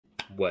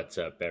What's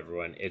up,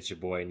 everyone? It's your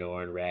boy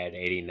Norn Radd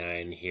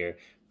 89 here,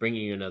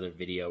 bringing you another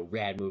video,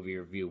 Rad movie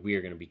review. We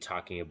are going to be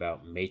talking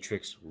about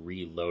Matrix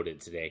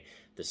Reloaded today,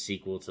 the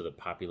sequel to the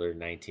popular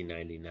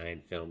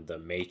 1999 film The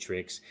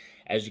Matrix.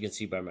 As you can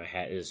see by my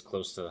hat, it is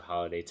close to the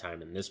holiday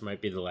time, and this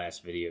might be the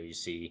last video you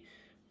see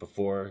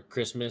before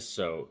Christmas.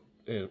 So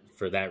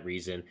for that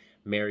reason,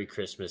 Merry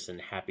Christmas and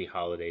Happy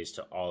Holidays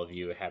to all of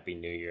you. Happy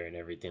New Year and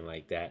everything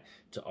like that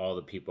to all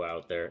the people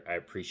out there. I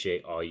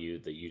appreciate all you,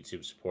 the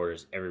YouTube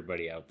supporters,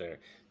 everybody out there,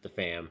 the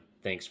fam.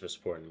 Thanks for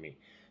supporting me.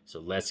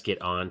 So let's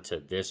get on to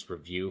this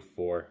review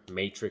for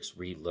Matrix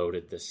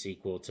Reloaded, the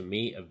sequel. To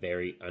me, a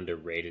very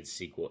underrated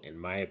sequel in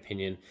my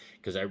opinion,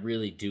 because I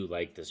really do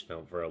like this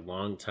film. For a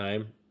long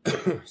time,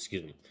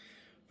 excuse me,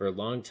 for a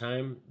long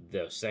time,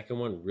 the second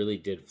one really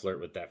did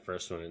flirt with that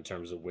first one in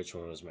terms of which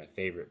one was my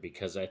favorite,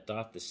 because I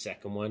thought the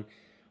second one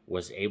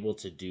was able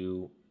to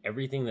do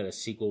everything that a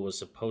sequel was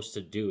supposed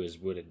to do. Is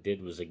what it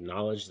did was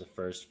acknowledge the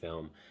first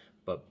film,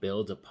 but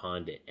build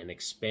upon it and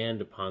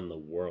expand upon the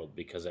world,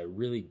 because I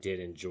really did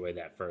enjoy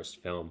that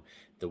first film,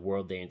 the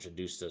world they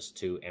introduced us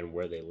to and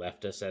where they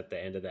left us at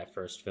the end of that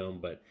first film.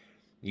 But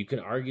you can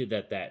argue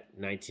that that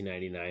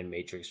 1999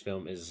 Matrix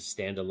film is a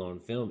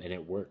standalone film and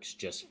it works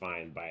just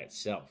fine by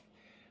itself.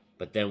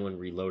 But then when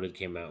Reloaded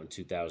came out in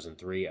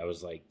 2003, I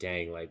was like,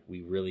 dang, like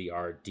we really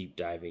are deep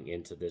diving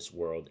into this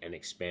world and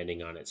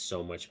expanding on it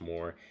so much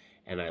more.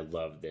 And I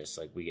love this.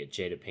 Like, we get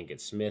Jada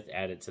Pinkett Smith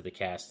added to the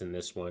cast in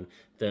this one,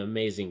 the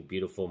amazing,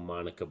 beautiful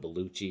Monica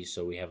Bellucci.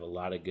 So we have a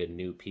lot of good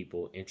new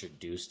people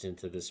introduced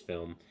into this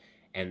film,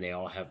 and they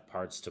all have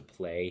parts to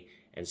play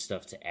and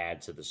stuff to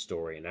add to the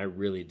story. And I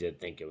really did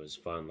think it was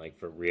fun, like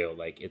for real.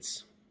 Like,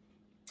 it's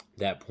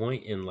that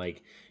point in,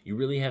 like, you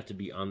really have to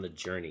be on the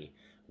journey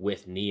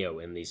with Neo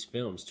in these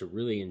films to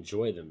really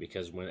enjoy them,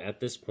 because when at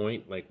this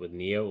point, like with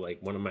Neo,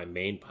 like one of my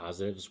main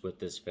positives with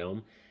this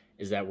film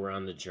is that we're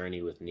on the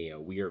journey with Neo.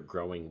 We are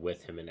growing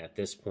with him, and at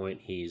this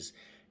point he's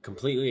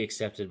completely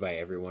accepted by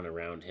everyone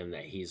around him,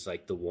 that he's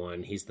like the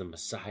one, he's the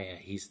Messiah,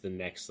 he's the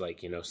next,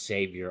 like, you know,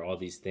 savior, all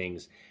these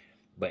things.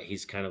 But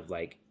he's kind of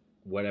like,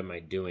 what am I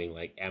doing?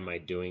 Like, am I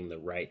doing the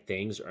right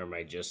things, or am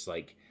I just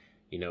like,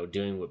 you know,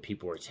 doing what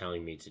people are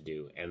telling me to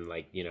do? And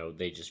like, you know,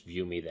 they just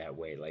view me that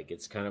way. Like,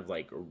 it's kind of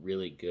like a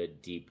really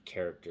good deep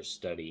character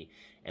study,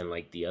 and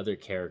like the other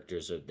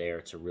characters are there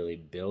to really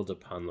build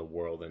upon the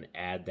world and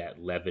add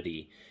that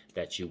levity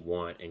that you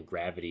want and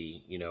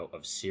gravity, you know,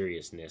 of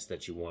seriousness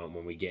that you want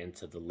when we get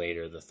into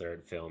the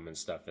third film and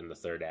stuff in the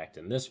third act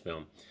in this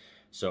film.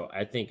 So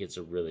I think it's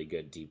a really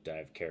good deep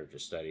dive character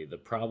study. The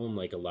problem,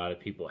 like a lot of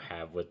people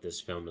have with this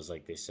film, is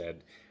like they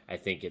said, I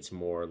think it's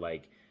more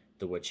like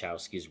the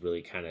Wachowskis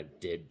really kind of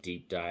did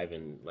deep dive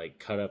and like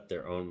cut up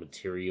their own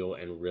material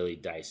and really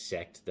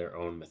dissect their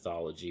own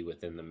mythology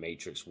within the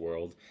Matrix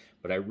world.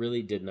 But I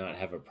really did not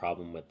have a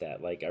problem with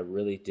that. Like, I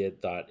really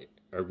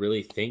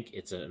think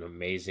it's an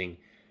amazing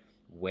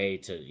way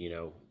to, you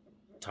know,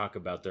 talk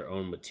about their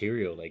own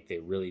material. Like, they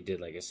really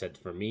did. Like I said,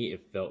 for me,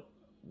 it felt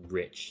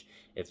rich,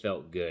 it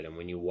felt good. And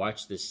when you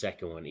watch this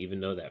second one, even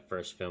though that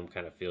first film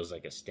kind of feels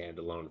like a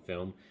standalone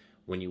film,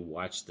 when you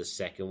watch the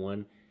second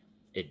one,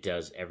 it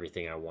does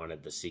everything I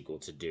wanted the sequel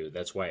to do.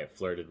 That's why it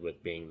flirted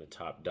with being the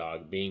top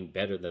dog, being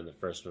better than the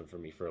first one for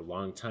me for a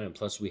long time.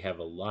 Plus, we have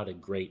a lot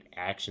of great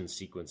action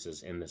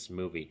sequences in this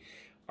movie.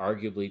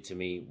 Arguably, to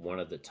me, one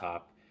of the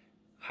top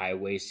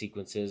highway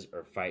sequences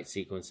or fight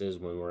sequences,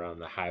 when we're on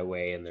the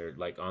highway and they're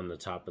like on the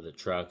top of the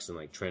trucks and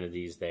like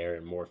Trinity's there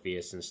and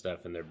Morpheus and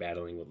stuff, and they're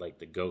battling with like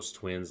the ghost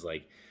twins.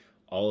 Like,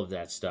 all of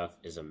that stuff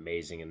is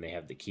amazing, and they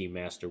have the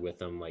Keymaster with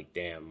them. Like,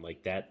 damn,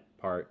 like that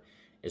part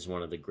is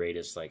one of the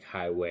greatest like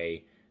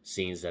highway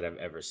scenes that I've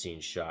ever seen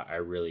shot. I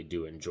really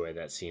do enjoy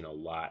that scene a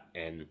lot.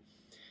 And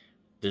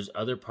there's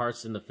other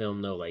parts in the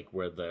film though, like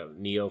where the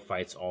Neo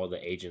fights all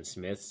the Agent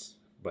Smiths,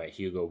 by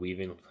Hugo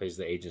Weaving plays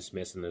the Agent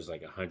Smiths, and there's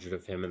like 100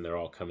 of him and they're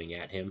all coming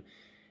at him.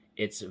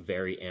 It's a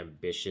very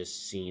ambitious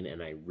scene,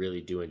 and I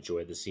really do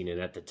enjoy the scene. And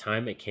at the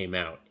time it came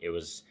out, it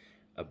was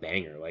a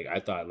banger. Like, I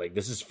thought, like,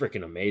 this is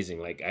freaking amazing.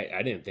 Like,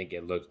 I didn't think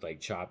it looked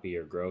like choppy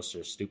or gross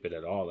or stupid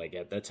at all. Like,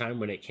 at that time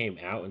when it came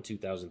out in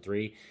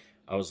 2003,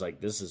 I was like,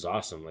 this is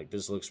awesome. Like,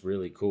 this looks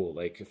really cool,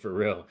 like, for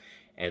real.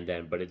 And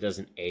then, but it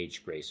doesn't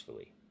age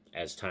gracefully.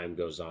 As time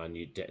goes on,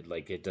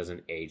 like, it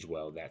doesn't age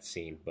well, that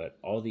scene. But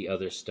all the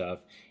other stuff,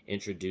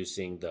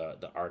 introducing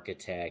the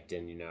architect,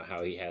 and, you know,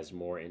 how he has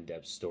more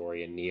in-depth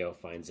story, and Neo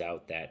finds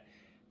out that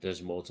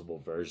there's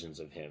multiple versions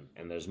of him,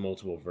 and there's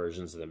multiple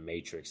versions of the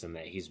Matrix, and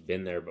that he's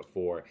been there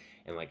before.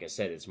 And like I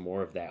said, it's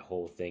more of that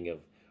whole thing of,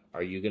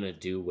 are you going to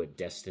do what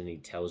destiny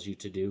tells you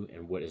to do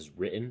and what is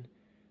written,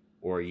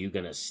 or are you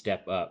going to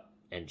step up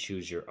and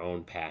choose your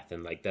own path?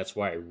 And like, that's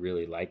why I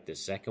really like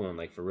this second one.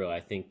 Like, for real,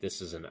 I think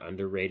this is an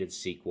underrated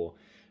sequel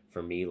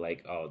for me.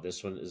 Like, oh,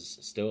 this one is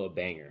still a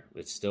banger.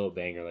 It's still a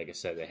banger. Like I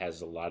said, it has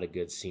a lot of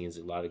good scenes,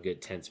 a lot of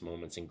good tense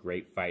moments, and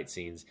great fight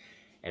scenes,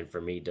 and for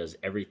me does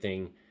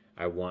everything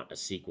I want a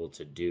sequel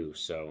to do.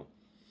 So,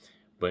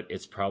 but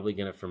it's probably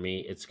gonna, for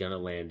me, it's gonna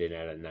land in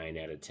at a 9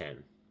 out of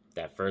 10.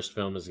 That first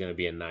film is gonna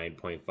be a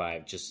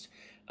 9.5, just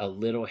a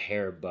little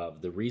hair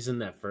above. The reason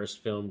that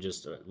first film,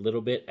 just a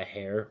little bit, a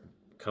hair,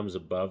 comes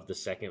above the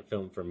second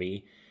film for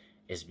me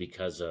is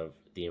because of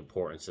the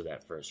importance of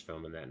that first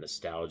film and that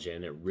nostalgia.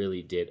 And it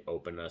really did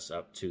open us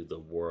up to the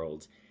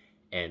world.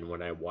 And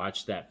when I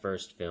watched that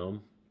first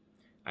film,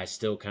 I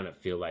still kind of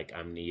feel like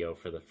I'm Neo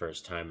for the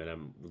first time, and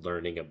I'm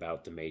learning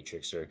about the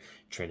Matrix or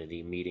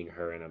Trinity, meeting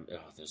her, and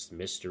this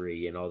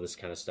mystery and all this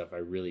kind of stuff. I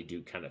really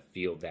do kind of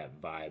feel that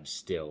vibe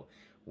still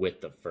with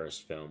the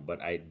first film,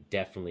 but I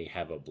definitely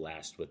have a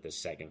blast with the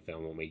second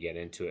film when we get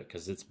into it,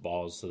 because it's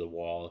balls to the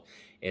wall.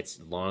 It's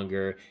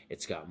longer,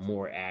 it's got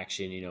more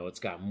action, you know, it's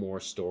got more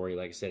story.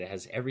 Like I said, it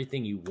has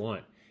everything you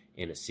want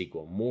in a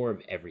sequel, more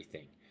of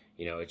everything.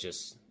 You know, it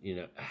just, you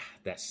know,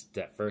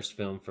 that first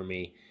film for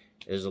me,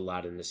 there's a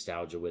lot of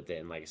nostalgia with it,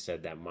 and like I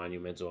said, that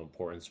monumental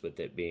importance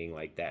with it being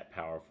like that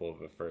powerful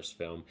of a first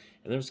film.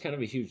 And there was kind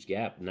of a huge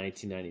gap,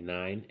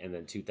 1999 and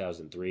then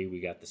 2003 we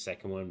got the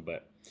second one,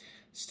 but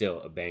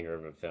still a banger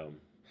of a film.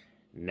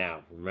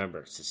 Now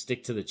remember to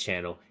stick to the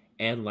channel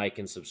and like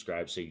and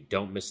subscribe so you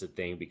don't miss a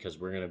thing, because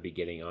we're going to be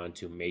getting on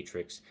to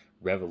Matrix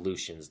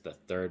Revolutions, the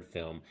third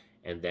film,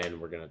 and then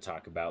we're going to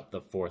talk about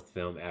the fourth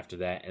film after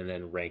that, and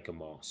then rank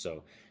them all.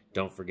 So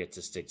don't forget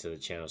to stick to the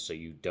channel so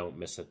you don't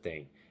miss a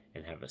thing.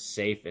 And have a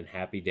safe and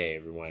happy day,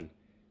 everyone.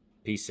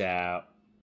 Peace out.